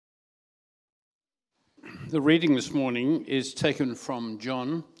The reading this morning is taken from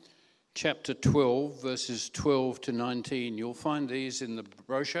John chapter 12, verses 12 to 19. You'll find these in the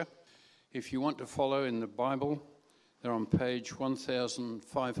brochure. If you want to follow in the Bible, they're on page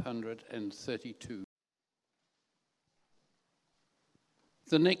 1532.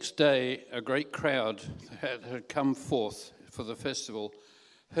 The next day, a great crowd that had come forth for the festival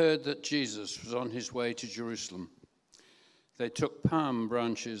heard that Jesus was on his way to Jerusalem. They took palm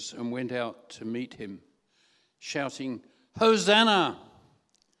branches and went out to meet him, shouting, "Hosanna!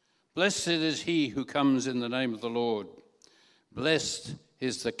 Blessed is he who comes in the name of the Lord. Blessed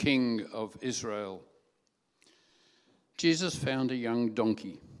is the King of Israel." Jesus found a young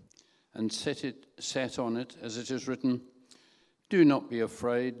donkey and sat on it, as it is written, "Do not be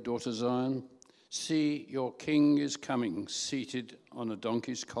afraid, daughter Zion. See, your king is coming, seated on a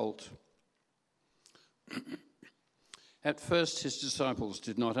donkey's colt." At first, his disciples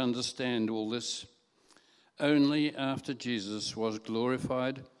did not understand all this. Only after Jesus was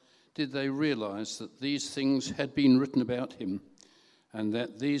glorified did they realize that these things had been written about him and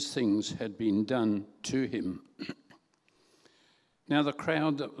that these things had been done to him. Now the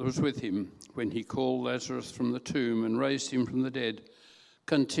crowd that was with him when he called Lazarus from the tomb and raised him from the dead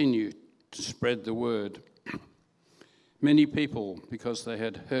continued to spread the word. Many people, because they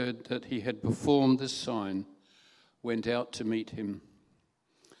had heard that he had performed this sign, went out to meet him.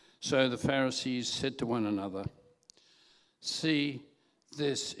 So the Pharisees said to one another, "See,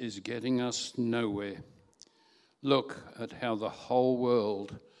 this is getting us nowhere. Look at how the whole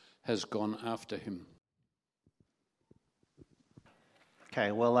world has gone after him."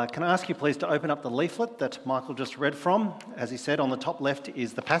 Okay, well, can I ask you please to open up the leaflet that Michael just read from? As he said, on the top left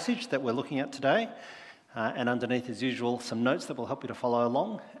is the passage that we're looking at today, and underneath, as usual, some notes that will help you to follow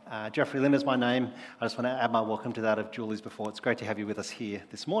along. Jeffrey Lynn is my name. I just want to add my welcome to that of Julie's before. It's great to have you with us here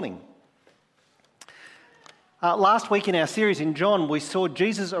this morning. Last week in our series in John, we saw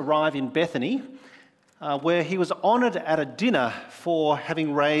Jesus arrive in Bethany, where he was honoured at a dinner for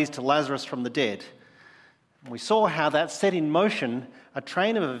having raised Lazarus from the dead. We saw how that set in motion a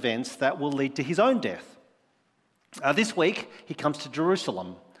train of events that will lead to his own death. This week, he comes to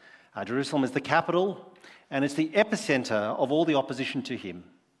Jerusalem. Jerusalem is the capital, and it's the epicentre of all the opposition to him.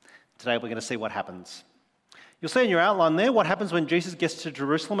 Today, we're going to see what happens. You'll see in your outline there what happens when Jesus gets to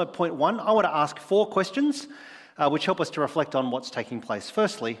Jerusalem at point 1. I want to ask 4 questions, which help us to reflect on what's taking place.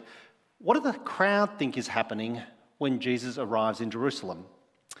 Firstly, what do the crowd think is happening when Jesus arrives in Jerusalem?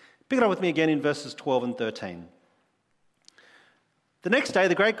 Pick it up with me again in verses 12 and 13. The next day,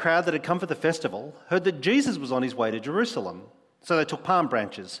 the great crowd that had come for the festival heard that Jesus was on his way to Jerusalem. So they took palm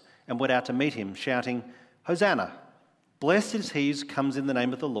branches and went out to meet him, shouting, "Hosanna! Blessed is he who comes in the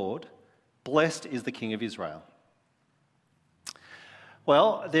name of the Lord. Blessed is the King of Israel."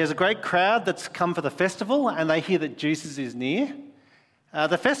 Well, there's a great crowd that's come for the festival, and they hear that Jesus is near.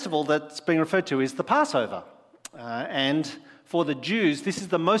 The festival that's being referred to is the Passover. And for the Jews, this is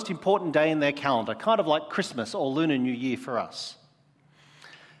the most important day in their calendar, kind of like Christmas or Lunar New Year for us.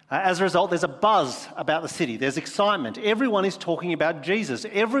 As a result, there's a buzz about the city. There's excitement. Everyone is talking about Jesus.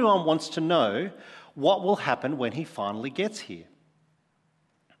 Everyone wants to know what will happen when he finally gets here.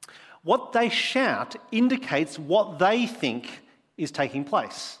 What they shout indicates what they think is taking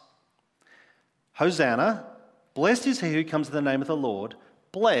place. Hosanna, blessed is he who comes in the name of the Lord.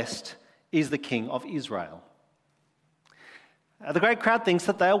 Blessed is the King of Israel. The great crowd thinks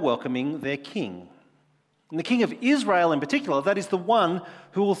that they are welcoming their king. And the King of Israel in particular, that is the one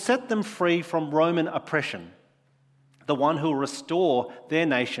who will set them free from Roman oppression, the one who will restore their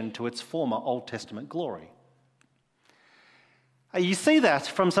nation to its former Old Testament glory. You see that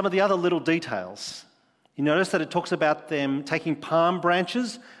from some of the other little details. You notice that it talks about them taking palm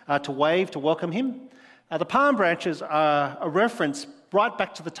branches to wave to welcome him. The palm branches are a reference right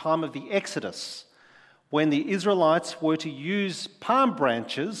back to the time of the Exodus, when the Israelites were to use palm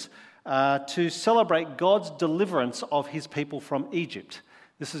branches to celebrate God's deliverance of his people from Egypt.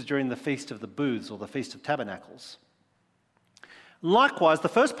 This is during the Feast of the Booths, or the Feast of Tabernacles. Likewise, the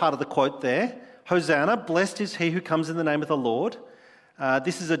first part of the quote there, Hosanna, blessed is he who comes in the name of the Lord.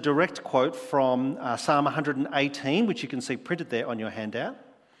 This is a direct quote from Psalm 118, which you can see printed there on your handout.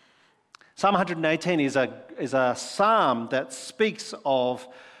 Psalm 118 is a psalm that speaks of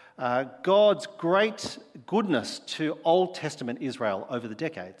God's great goodness to Old Testament Israel over the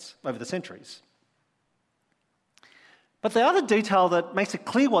decades, over the centuries. But the other detail that makes it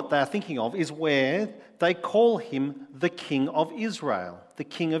clear what they're thinking of is where they call him the King of Israel. The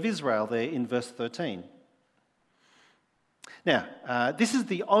King of Israel there in verse 13. Now, this is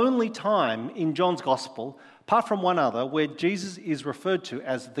the only time in John's Gospel, apart from one other, where Jesus is referred to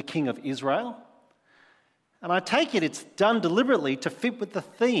as the King of Israel. And I take it it's done deliberately to fit with the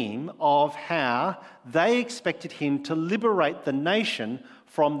theme of how they expected him to liberate the nation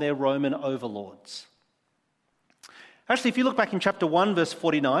from their Roman overlords. Actually, if you look back in chapter 1, verse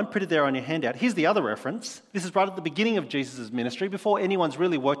 49, printed there on your handout, here's the other reference. This is right at the beginning of Jesus' ministry, before anyone's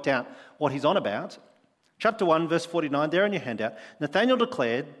really worked out what he's on about. Chapter 1, verse 49, there on your handout, Nathanael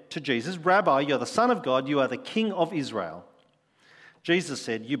declared to Jesus, "Rabbi, you're the Son of God, you are the King of Israel." Jesus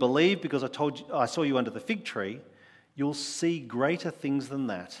said, "You believe because I saw you under the fig tree. You'll see greater things than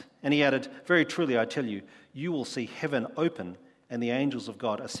that." And he added, "Very truly, I tell you, you will see heaven open and the angels of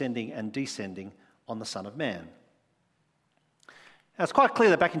God ascending and descending on the Son of Man." Now, it's quite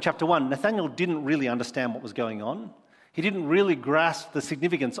clear that back in chapter 1, Nathanael didn't really understand what was going on. He didn't really grasp the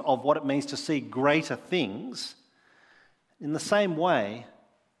significance of what it means to see greater things. In the same way,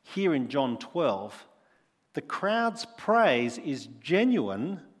 here in John 12, the crowd's praise is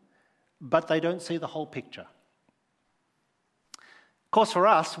genuine, but they don't see the whole picture. Of course, for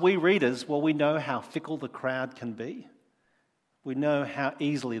us, we readers, well, we know how fickle the crowd can be. We know how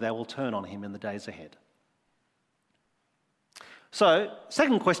easily they will turn on him in the days ahead. So,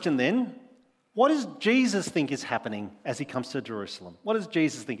 second question then, what does Jesus think is happening as he comes to Jerusalem? What does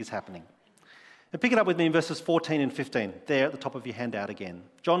Jesus think is happening? And pick it up with me in verses 14 and 15, there at the top of your handout again.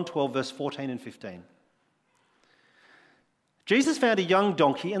 John 12, verse 14 and 15. Jesus found a young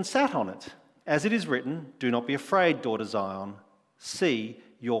donkey and sat on it. As it is written, "Do not be afraid, daughter Zion. See,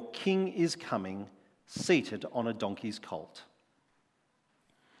 your king is coming, seated on a donkey's colt."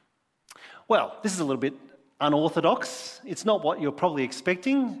 Well, this is a little bit unorthodox. It's not what you're probably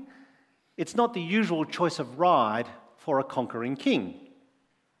expecting. It's not the usual choice of ride for a conquering king.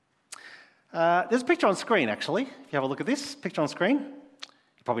 There's a picture on screen, actually. If you have a look at this picture on screen,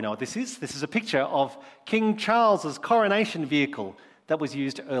 you probably know what this is. This is a picture of King Charles's coronation vehicle that was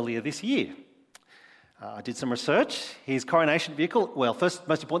used earlier this year. I did some research. His coronation vehicle, well, first,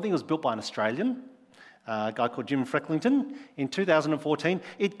 most important thing, was built by an Australian, a guy called Jim Frecklington, in 2014.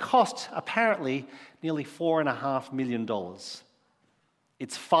 It cost, apparently, nearly $4.5 million.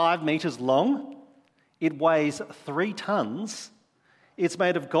 It's 5 metres long. It weighs 3 tonnes. It's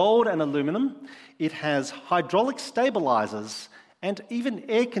made of gold and aluminium. It has hydraulic stabilisers and even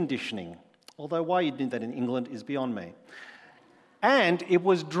air conditioning, although why you'd need that in England is beyond me. And it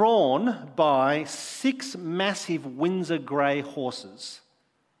was drawn by 6 massive Windsor grey horses.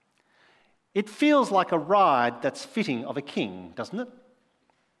 It feels like a ride that's fitting of a king, doesn't it?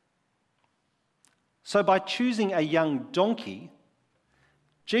 So by choosing a young donkey,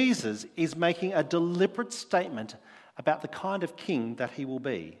 Jesus is making a deliberate statement about the kind of king that he will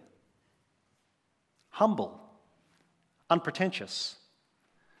be. Humble, unpretentious,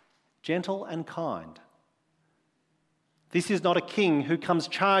 gentle and kind. This is not a king who comes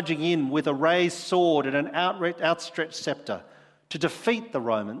charging in with a raised sword and an outstretched scepter to defeat the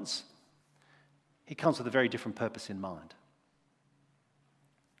Romans. He comes with a very different purpose in mind.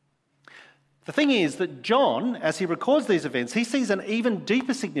 The thing is that John, as he records these events, he sees an even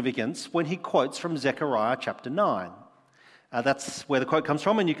deeper significance when he quotes from Zechariah chapter 9. That's where the quote comes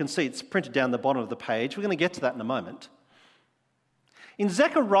from, and you can see it's printed down the bottom of the page. We're going to get to that in a moment. In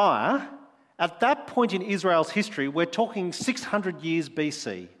Zechariah, at that point in Israel's history, we're talking 600 years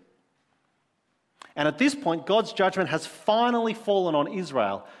BC. And at this point, God's judgment has finally fallen on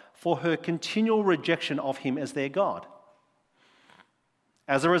Israel for her continual rejection of him as their God.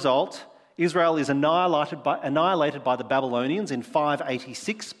 As a result, Israel is annihilated by the Babylonians in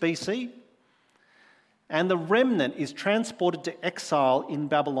 586 BC, and the remnant is transported to exile in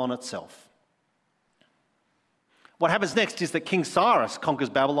Babylon itself. What happens next is that King Cyrus conquers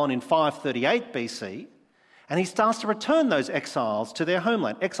Babylon in 538 BC, and he starts to return those exiles to their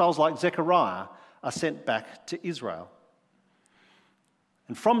homeland. Exiles like Zechariah are sent back to Israel.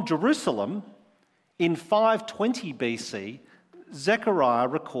 And from Jerusalem, in 520 BC, Zechariah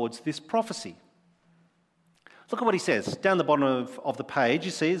records this prophecy. Look at what he says. Down the bottom of the page,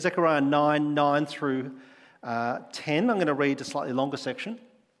 you see Zechariah 9 through 10. I'm going to read a slightly longer section.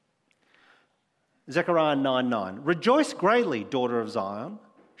 Zechariah 9:9. "Rejoice greatly, daughter of Zion.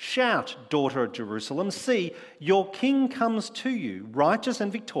 Shout, daughter of Jerusalem. See, your king comes to you, righteous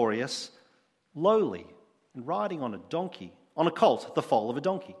and victorious, lowly, and riding on a donkey, on a colt, the foal of a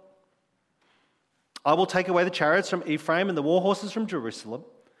donkey. I will take away the chariots from Ephraim and the war horses from Jerusalem,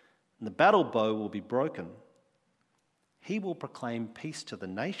 and the battle bow will be broken. He will proclaim peace to the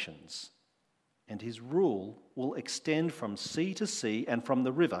nations, and his rule will extend from sea to sea and from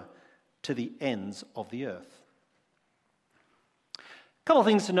the river to the ends of the earth." A couple of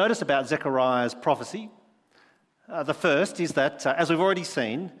things to notice about Zechariah's prophecy. The first is that, as we've already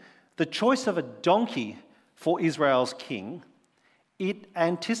seen, the choice of a donkey for Israel's king, it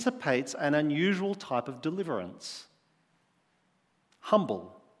anticipates an unusual type of deliverance.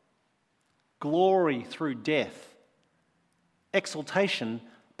 Humble, glory through death, exaltation,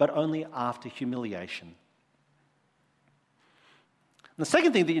 but only after humiliation. And the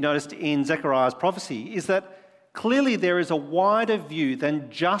second thing that you noticed in Zechariah's prophecy is that clearly there is a wider view than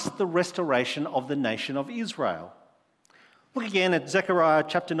just the restoration of the nation of Israel. Look again at Zechariah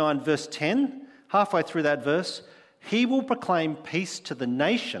chapter 9, verse 10. Halfway through that verse, he will proclaim peace to the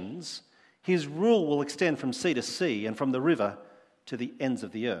nations. His rule will extend from sea to sea and from the river to the ends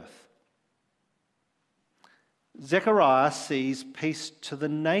of the earth. Zechariah sees peace to the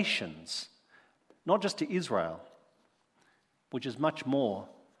nations, not just to Israel, which is much more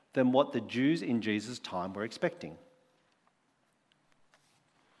than what the Jews in Jesus' time were expecting.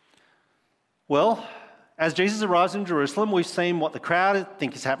 Well, as Jesus arrives in Jerusalem, we've seen what the crowd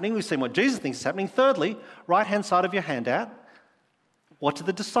think is happening. We've seen what Jesus thinks is happening. Thirdly, right-hand side of your handout, what do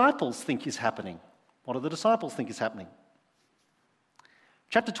the disciples think is happening? What do the disciples think is happening?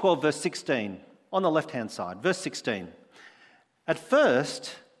 Chapter 12, verse 16, on the left-hand side, verse 16. At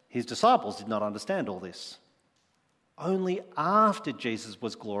first, his disciples did not understand all this. Only after Jesus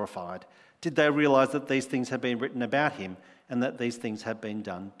was glorified did they realize that these things had been written about him and that these things had been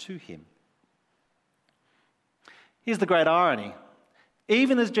done to him. Here's the great irony.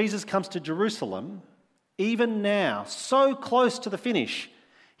 Even as Jesus comes to Jerusalem, even now, so close to the finish,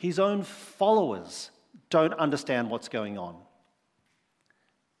 his own followers don't understand what's going on.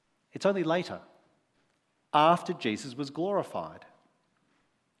 It's only later, after Jesus was glorified.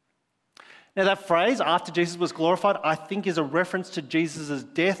 Now that phrase, after Jesus was glorified, I think is a reference to Jesus'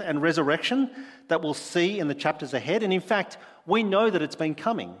 death and resurrection that we'll see in the chapters ahead. And in fact, we know that it's been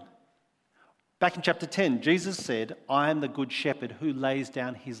coming. Back in chapter 10, Jesus said, I am the good shepherd who lays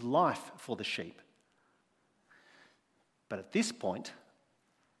down his life for the sheep. But at this point,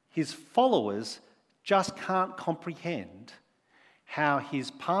 his followers just can't comprehend how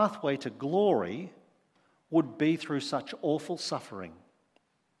his pathway to glory would be through such awful suffering,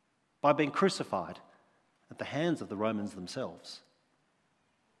 by being crucified at the hands of the Romans themselves.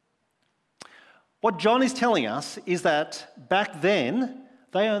 What John is telling us is that back then,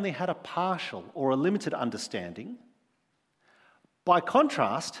 they only had a partial or a limited understanding. By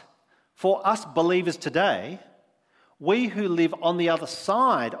contrast, for us believers today, we who live on the other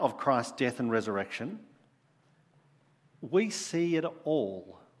side of Christ's death and resurrection, we see it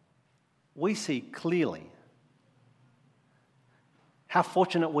all. We see clearly. How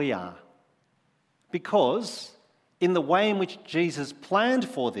fortunate we are. Because in the way in which Jesus planned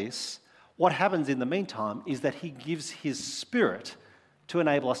for this, what happens in the meantime is that he gives his Spirit to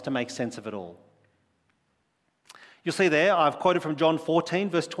enable us to make sense of it all. You'll see there, I've quoted from John 14,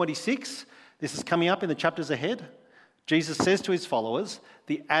 verse 26. This is coming up in the chapters ahead. Jesus says to his followers,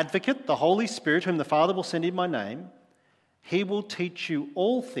 the Advocate, the Holy Spirit, whom the Father will send in my name, he will teach you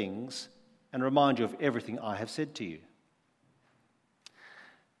all things and remind you of everything I have said to you.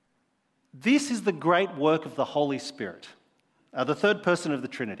 This is the great work of the Holy Spirit, the third person of the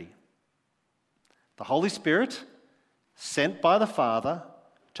Trinity. The Holy Spirit, sent by the Father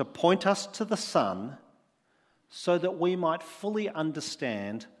to point us to the Son so that we might fully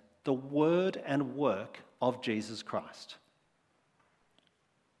understand the word and work of Jesus Christ.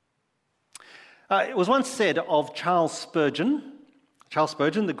 It was once said of Charles Spurgeon,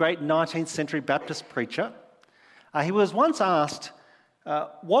 the great 19th century Baptist preacher, he was once asked,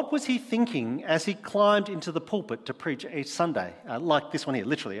 what was he thinking as he climbed into the pulpit to preach each Sunday, like this one here,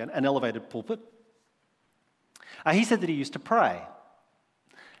 literally, an elevated pulpit? He said that he used to pray.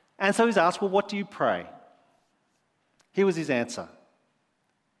 And so he's asked, well, what do you pray? Here was his answer.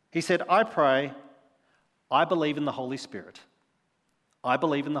 He said, I pray, I believe in the Holy Spirit. I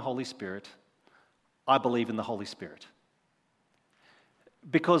believe in the Holy Spirit. I believe in the Holy Spirit.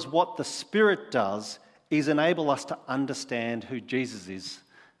 Because what the Spirit does is enable us to understand who Jesus is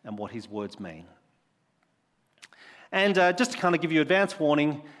and what his words mean. And just to kind of give you advance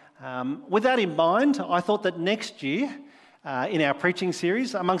warning, with that in mind, I thought that next year, in our preaching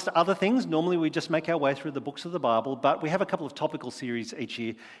series, amongst other things, normally we just make our way through the books of the Bible, but we have a couple of topical series each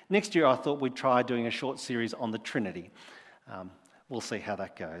year. Next year, I thought we'd try doing a short series on the Trinity. We'll see how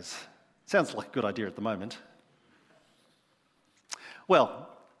that goes. Sounds like a good idea at the moment. Well,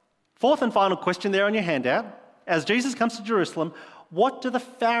 fourth and final question there on your handout. As Jesus comes to Jerusalem, what do the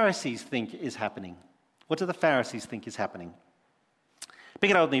Pharisees think is happening? What do the Pharisees think is happening? Pick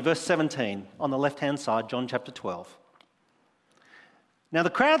it up with me, verse 17, on the left-hand side, John chapter 12. Now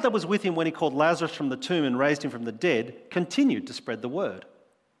the crowd that was with him when he called Lazarus from the tomb and raised him from the dead continued to spread the word.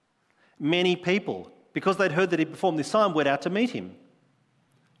 Many people because they'd heard that he performed this sign, went out to meet him.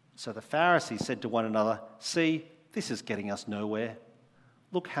 So the Pharisees said to one another, "See, this is getting us nowhere.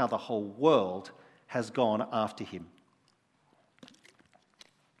 Look how the whole world has gone after him."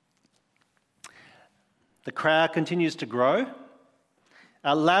 The crowd continues to grow.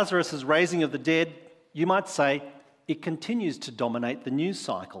 Lazarus' raising of the dead, you might say, it continues to dominate the news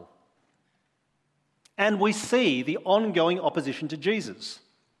cycle. And we see the ongoing opposition to Jesus.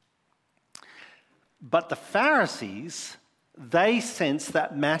 But the Pharisees, they sense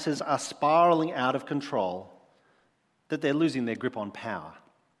that matters are spiralling out of control, that they're losing their grip on power.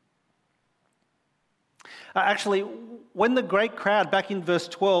 Actually, when the great crowd back in verse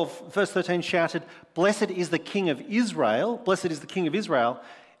 12, verse 13 shouted, "Blessed is the King of Israel, blessed is the King of Israel,"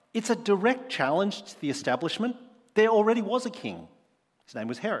 it's a direct challenge to the establishment. There already was a king. His name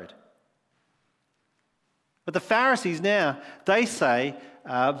was Herod. But the Pharisees now, they say,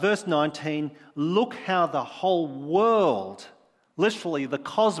 verse 19, "Look how the whole world," literally the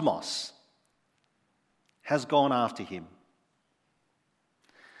cosmos, "has gone after him."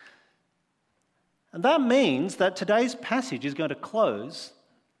 And that means that today's passage is going to close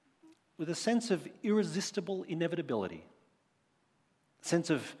with a sense of irresistible inevitability. A sense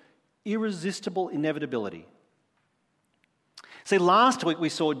of irresistible inevitability. See, last week we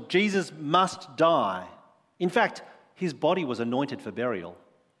saw Jesus must die. In fact, his body was anointed for burial.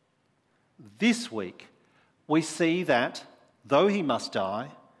 This week we see that, though he must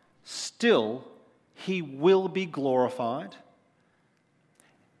die, still he will be glorified,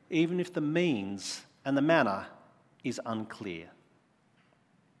 even if the means and the manner is unclear.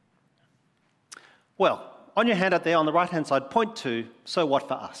 Well, on your handout there on the right-hand side, point to, so what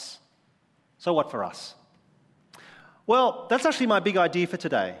for us? So what for us? Well, that's actually my big idea for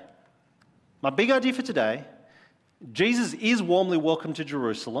today. My big idea for today, Jesus is warmly welcomed to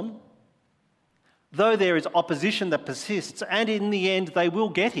Jerusalem, though there is opposition that persists, and in the end they will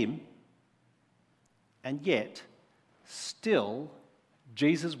get him, and yet still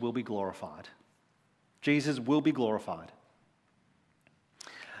Jesus will be glorified. Jesus will be glorified.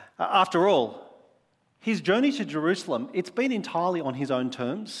 After all, his journey to Jerusalem, it's been entirely on his own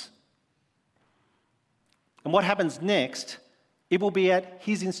terms. And what happens next, it will be at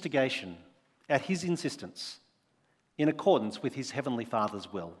his instigation, at his insistence, in accordance with his heavenly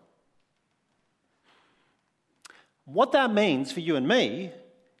Father's will. What that means for you and me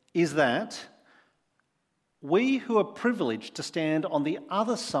is that we who are privileged to stand on the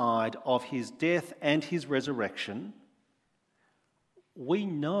other side of his death and his resurrection, we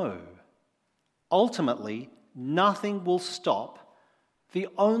know ultimately nothing will stop the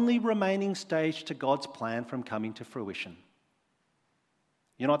only remaining stage to God's plan from coming to fruition.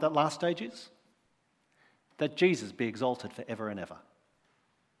 You know what that last stage is? That Jesus be exalted forever and ever.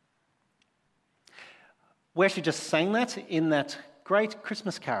 We actually just sang that in that great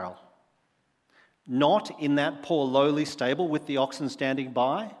Christmas carol. Not in that poor lowly stable with the oxen standing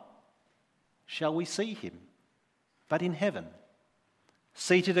by shall we see him, but in heaven,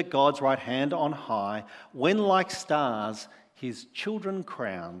 seated at God's right hand on high, when like stars his children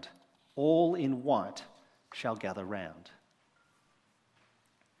crowned, all in white shall gather round.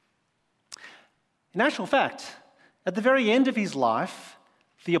 In actual fact, at the very end of his life,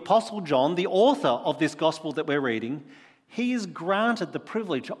 the Apostle John, the author of this gospel that we're reading, he is granted the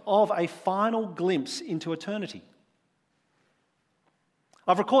privilege of a final glimpse into eternity.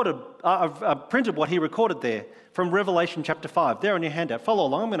 I've printed what he recorded there from Revelation chapter 5. There on your handout. Follow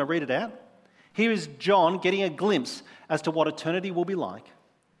along, I'm going to read it out. Here is John getting a glimpse as to what eternity will be like.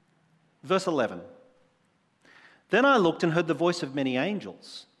 Verse 11. Then I looked and heard the voice of many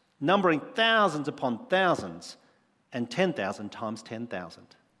angels, numbering thousands upon thousands, and 10,000 times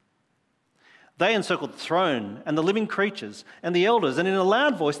 10,000. They encircled the throne and the living creatures and the elders, and in a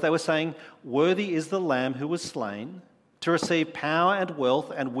loud voice they were saying, "Worthy is the Lamb who was slain to receive power and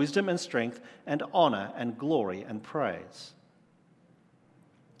wealth and wisdom and strength and honour and glory and praise."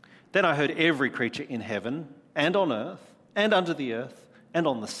 Then I heard every creature in heaven and on earth and under the earth and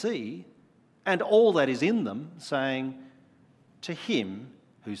on the sea and all that is in them saying, "To him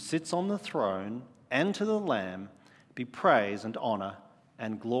who sits on the throne and to the Lamb be praise and honour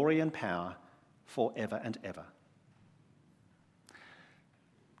and glory and power forever and ever."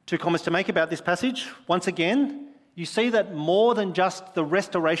 Two comments to make about this passage. Once again, you see that more than just the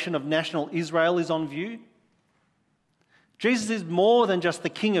restoration of national Israel is on view. Jesus is more than just the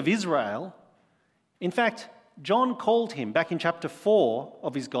King of Israel. In fact, John called him, back in chapter 4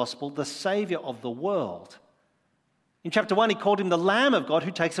 of his gospel, the Saviour of the world. In chapter 1, he called him the Lamb of God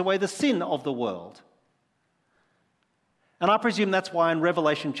who takes away the sin of the world. And I presume that's why in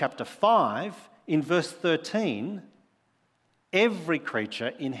Revelation chapter 5, in verse 13, every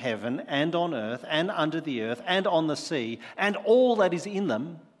creature in heaven and on earth and under the earth and on the sea and all that is in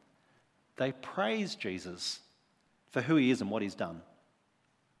them, they praise Jesus for who he is and what he's done.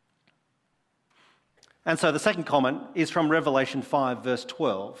 And so the second comment is from Revelation 5, verse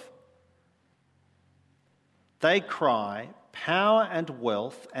 12. They cry, power and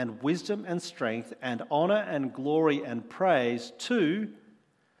wealth and wisdom and strength and honour and glory and praise to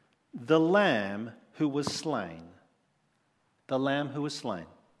the Lamb who was slain. The Lamb who was slain.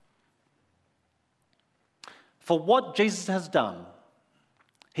 For what Jesus has done,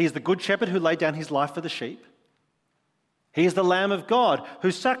 he is the good shepherd who laid down his life for the sheep. He is the Lamb of God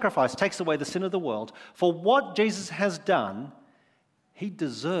whose sacrifice takes away the sin of the world. For what Jesus has done, he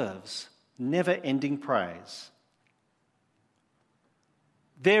deserves never-ending praise.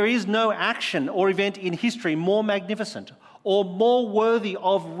 There is no action or event in history more magnificent or more worthy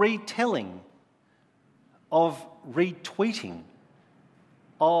of retelling, of retweeting,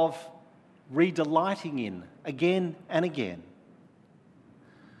 of redelighting in again and again.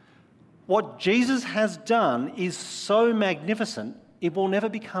 What Jesus has done is so magnificent, it will never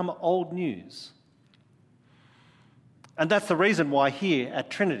become old news. And that's the reason why here at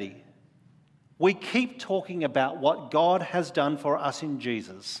Trinity, we keep talking about what God has done for us in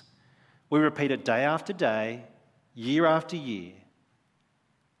Jesus. We repeat it day after day, year after year.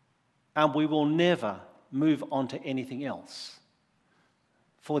 And we will never move on to anything else,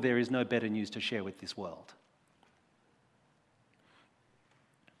 for there is no better news to share with this world.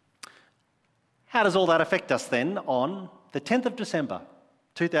 How does all that affect us then on the 10th of December,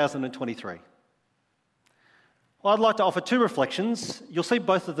 2023? Well, I'd like to offer two reflections. You'll see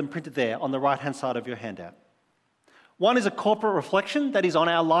both of them printed there on the right-hand side of your handout. One is a corporate reflection that is on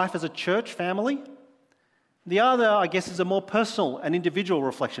our life as a church family. The other, I guess, is a more personal and individual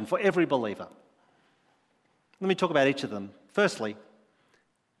reflection for every believer. Let me talk about each of them. Firstly,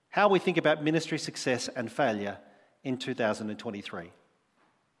 how we think about ministry success and failure in 2023.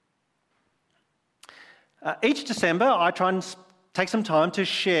 Each December, I try and take some time to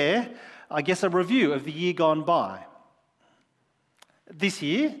share, I guess, a review of the year gone by. This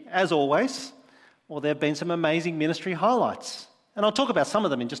year, as always, well, there have been some amazing ministry highlights, and I'll talk about some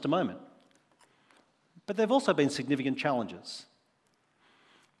of them in just a moment. But there have also been significant challenges.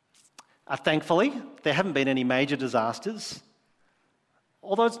 Thankfully, there haven't been any major disasters,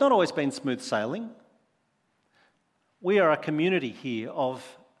 although it's not always been smooth sailing. We are a community here of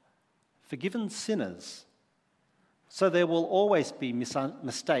forgiven sinners, so there will always be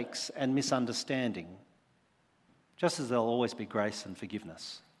mistakes and misunderstanding, just as there'll always be grace and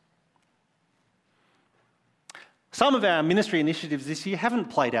forgiveness. Some of our ministry initiatives this year haven't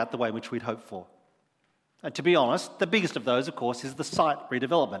played out the way in which we'd hoped for. And to be honest, the biggest of those, of course, is the site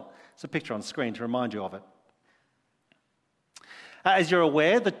redevelopment. There's a picture on screen to remind you of it. As you're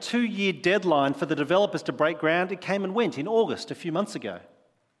aware, the 2-year deadline for the developers to break ground, it came and went in August a few months ago.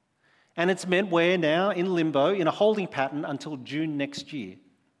 And it's meant we're now in limbo, in a holding pattern until June next year.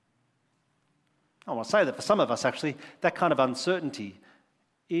 I want to say that for some of us, actually, that kind of uncertainty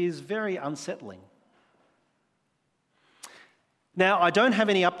is very unsettling. Now, I don't have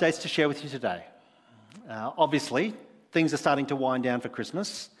any updates to share with you today. Obviously, things are starting to wind down for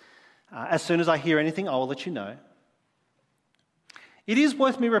Christmas. As soon as I hear anything, I will let you know. It is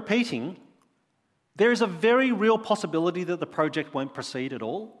worth me repeating, there is a very real possibility that the project won't proceed at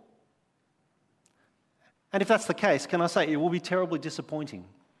all. And if that's the case, can I say, it will be terribly disappointing.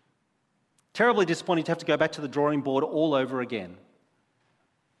 Terribly disappointing to have to go back to the drawing board all over again.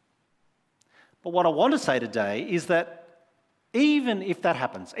 But what I want to say today is that even if that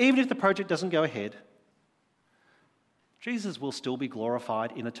happens, even if the project doesn't go ahead, Jesus will still be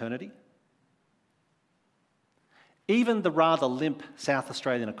glorified in eternity. Even the rather limp South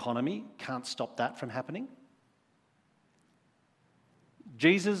Australian economy can't stop that from happening.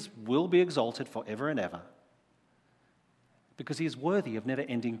 Jesus will be exalted forever and ever, because he is worthy of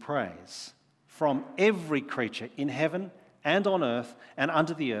never-ending praise from every creature in heaven and on earth and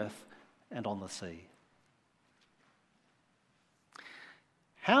under the earth and on the sea.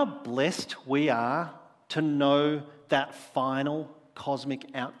 How blessed we are to know that final cosmic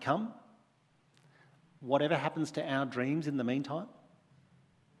outcome, whatever happens to our dreams in the meantime.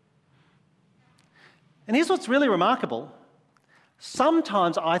 And here's what's really remarkable.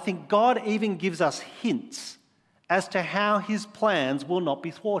 Sometimes I think God even gives us hints as to how his plans will not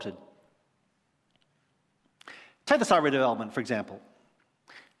be thwarted. Take the site redevelopment, for example.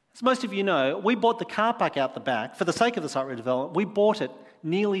 As most of you know, we bought the car park out the back. For the sake of the site redevelopment, we bought it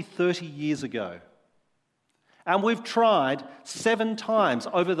nearly 30 years ago. And we've tried 7 times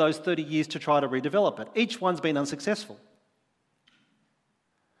over those 30 years to try to redevelop it. Each one's been unsuccessful.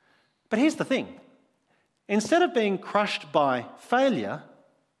 But here's the thing. Instead of being crushed by failure,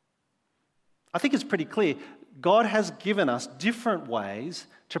 I think it's pretty clear God has given us different ways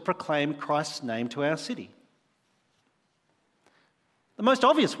to proclaim Christ's name to our city. The most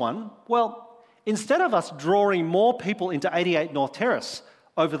obvious one, well, instead of us drawing more people into 88 North Terrace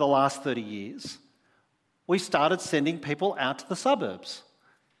over the last 30 years, we started sending people out to the suburbs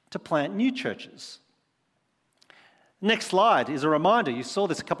to plant new churches. Next slide is a reminder, you saw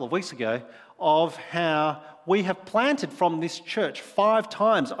this a couple of weeks ago, of how we have planted from this church 5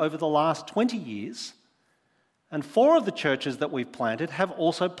 times over the last 20 years, and 4 of the churches that we've planted have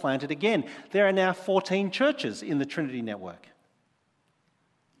also planted again. There are now 14 churches in the Trinity Network.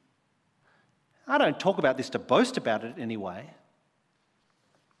 I don't talk about this to boast about it in any way.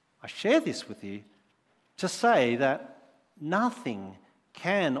 I share this with you to say that nothing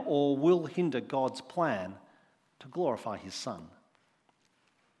can or will hinder God's plan to glorify his Son.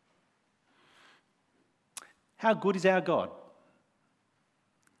 How good is our God?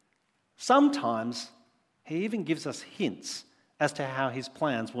 Sometimes he even gives us hints as to how his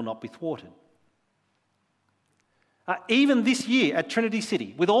plans will not be thwarted. Even this year at Trinity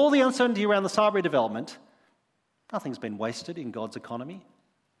City, with all the uncertainty around the cyber development, nothing's been wasted in God's economy.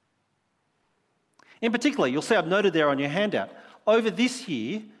 In particular, you'll see I've noted there on your handout, over this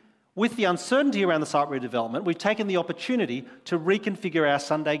year, with the uncertainty around the site redevelopment, we've taken the opportunity to reconfigure our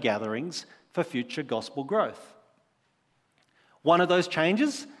Sunday gatherings for future gospel growth. One of those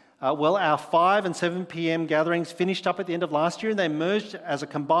changes, our 5 and 7 p.m. gatherings finished up at the end of last year and they merged as a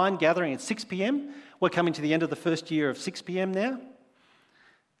combined gathering at 6 p.m. We're coming to the end of the first year of 6 p.m. now.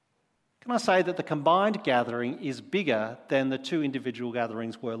 Can I say that the combined gathering is bigger than the 2 individual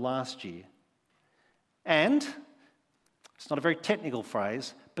gatherings were last year? And, it's not a very technical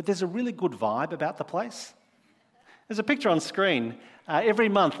phrase, but there's a really good vibe about the place. There's a picture on screen. Every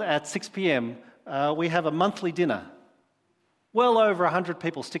month at 6 p.m, we have a monthly dinner. Well over 100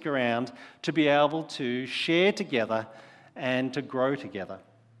 people stick around to be able to share together and to grow together.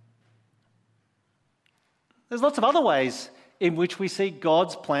 There's lots of other ways in which we see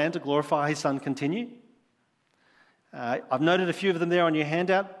God's plan to glorify his Son continue. I've noted a few of them there on your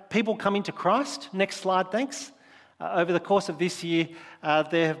handout. People coming to Christ. Next slide, thanks. Over the course of this year,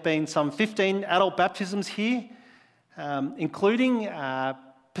 there have been some 15 adult baptisms here, including,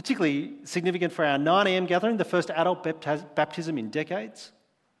 particularly significant for our 9 a.m. gathering, the first adult baptism in decades.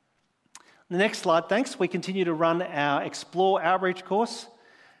 The next slide, thanks. We continue to run our Explore Outreach course.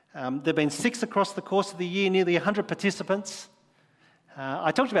 There have been 6 across the course of the year, nearly 100 participants.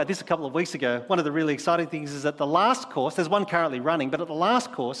 I talked about this a couple of weeks ago. One of the really exciting things is that the last course, there's one currently running, but at the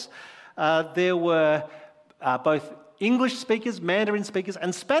last course, there were both English speakers, Mandarin speakers,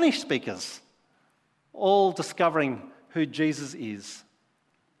 and Spanish speakers, all discovering who Jesus is.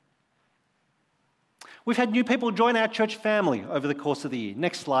 We've had new people join our church family over the course of the year.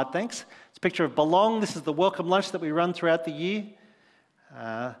 Next slide, thanks. It's a picture of Belong. This is the welcome lunch that we run throughout the year.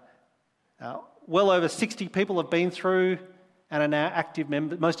 Well over 60 people have been through and are now active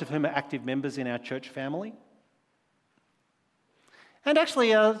members, most of whom are active members in our church family. And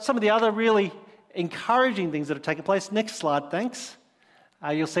actually, some of the other really encouraging things that have taken place. Next slide, thanks.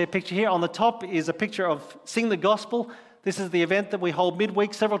 You'll see a picture here. On the top is a picture of Sing the Gospel. This is the event that we hold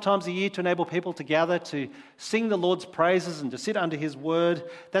midweek several times a year to enable people to gather to sing the Lord's praises and to sit under his word.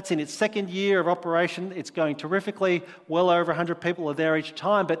 That's in its 2nd year of operation. It's going terrifically. Well over 100 people are there each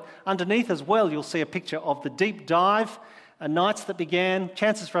time. But underneath as well, you'll see a picture of the deep dive nights that began,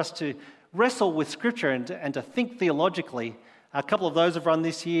 chances for us to wrestle with Scripture and to think theologically. A couple of those have run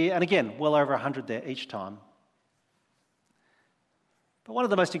this year, and again, well over 100 there each time. But one of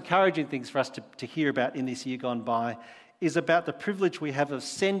the most encouraging things for us to hear about in this year gone by is about the privilege we have of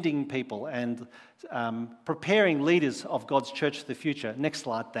sending people and preparing leaders of God's church for the future. Next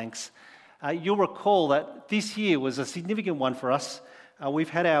slide, thanks. You'll recall that this year was a significant one for us.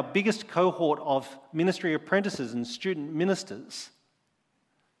 We've had our biggest cohort of ministry apprentices and student ministers.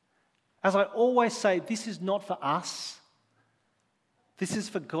 As I always say, this is not for us. This is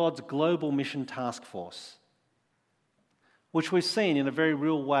for God's global mission task force, which we've seen in a very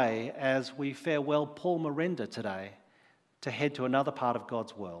real way as we farewell Paul Miranda today to head to another part of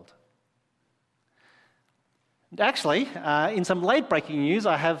God's world. And actually, in some late-breaking news,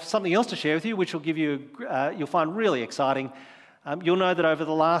 I have something else to share with you, which will give you, you'll find really exciting. You'll know that over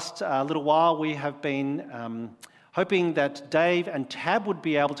the last little while, we have been hoping that Dave and Tab would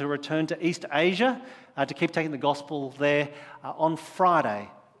be able to return to East Asia to keep taking the gospel there. On Friday,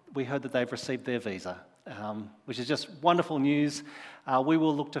 we heard that they've received their visa. which is just wonderful news. We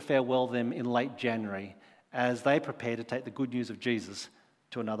will look to farewell them in late January as they prepare to take the good news of Jesus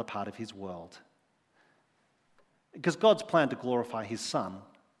to another part of his world. Because God's plan to glorify his Son,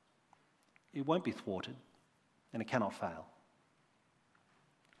 it won't be thwarted and it cannot fail.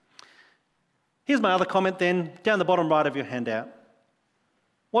 Here's my other comment then, down the bottom right of your handout.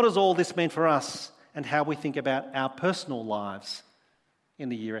 What does all this mean for us and how we think about our personal lives in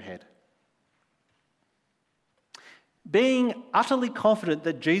the year ahead? Being utterly confident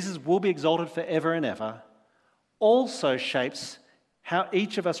that Jesus will be exalted forever and ever also shapes how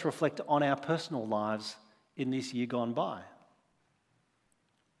each of us reflect on our personal lives in this year gone by.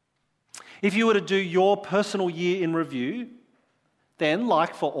 If you were to do your personal year in review, then,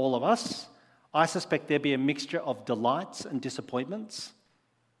 like for all of us, I suspect there'd be a mixture of delights and disappointments,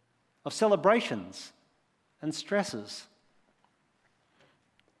 of celebrations and stresses.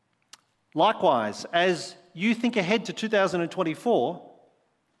 Likewise, as you think ahead to 2024,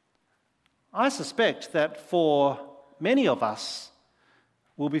 I suspect that for many of us,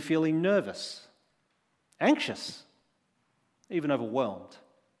 we'll be feeling nervous, anxious, even overwhelmed.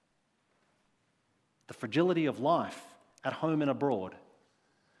 The fragility of life at home and abroad,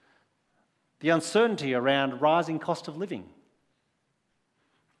 the uncertainty around rising cost of living,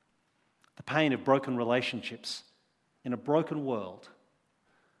 the pain of broken relationships in a broken world.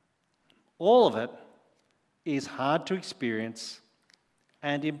 All of it is hard to experience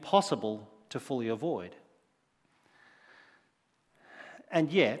and impossible to fully avoid.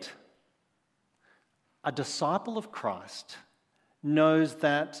 And yet, a disciple of Christ knows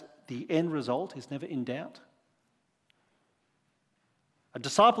that the end result is never in doubt. A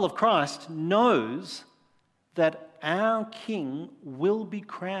disciple of Christ knows that our King will be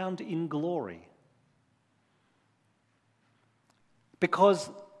crowned in glory. Because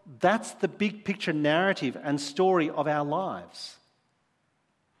that's the big picture narrative and story of our lives.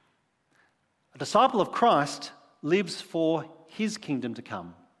 A disciple of Christ lives for his kingdom to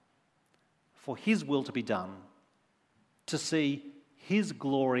come, for his will to be done, to see his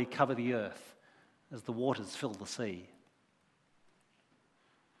glory cover the earth as the waters fill the sea.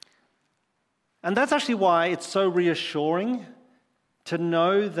 And that's actually why it's so reassuring to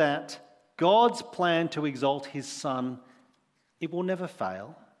know that God's plan to exalt his Son, it will never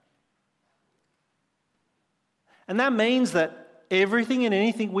fail. And that means that everything and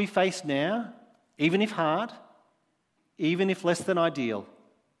anything we face now, even if hard, even if less than ideal,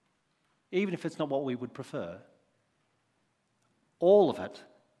 even if it's not what we would prefer, all of it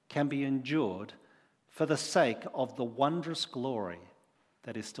can be endured for the sake of the wondrous glory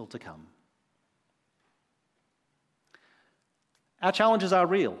that is still to come. Our challenges are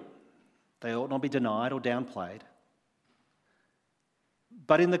real. They ought not be denied or downplayed.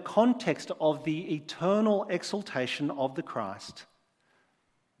 But in the context of the eternal exaltation of the Christ,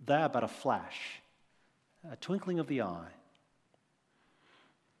 they are but a flash, a twinkling of the eye.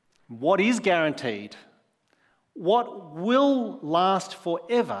 What is guaranteed, what will last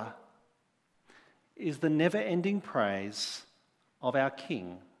forever, is the never-ending praise of our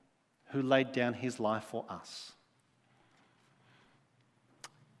King who laid down his life for us.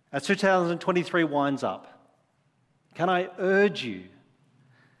 As 2023 winds up, can I urge you,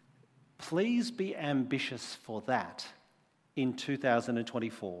 please be ambitious for that in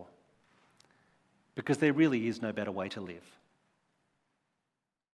 2024, because there really is no better way to live.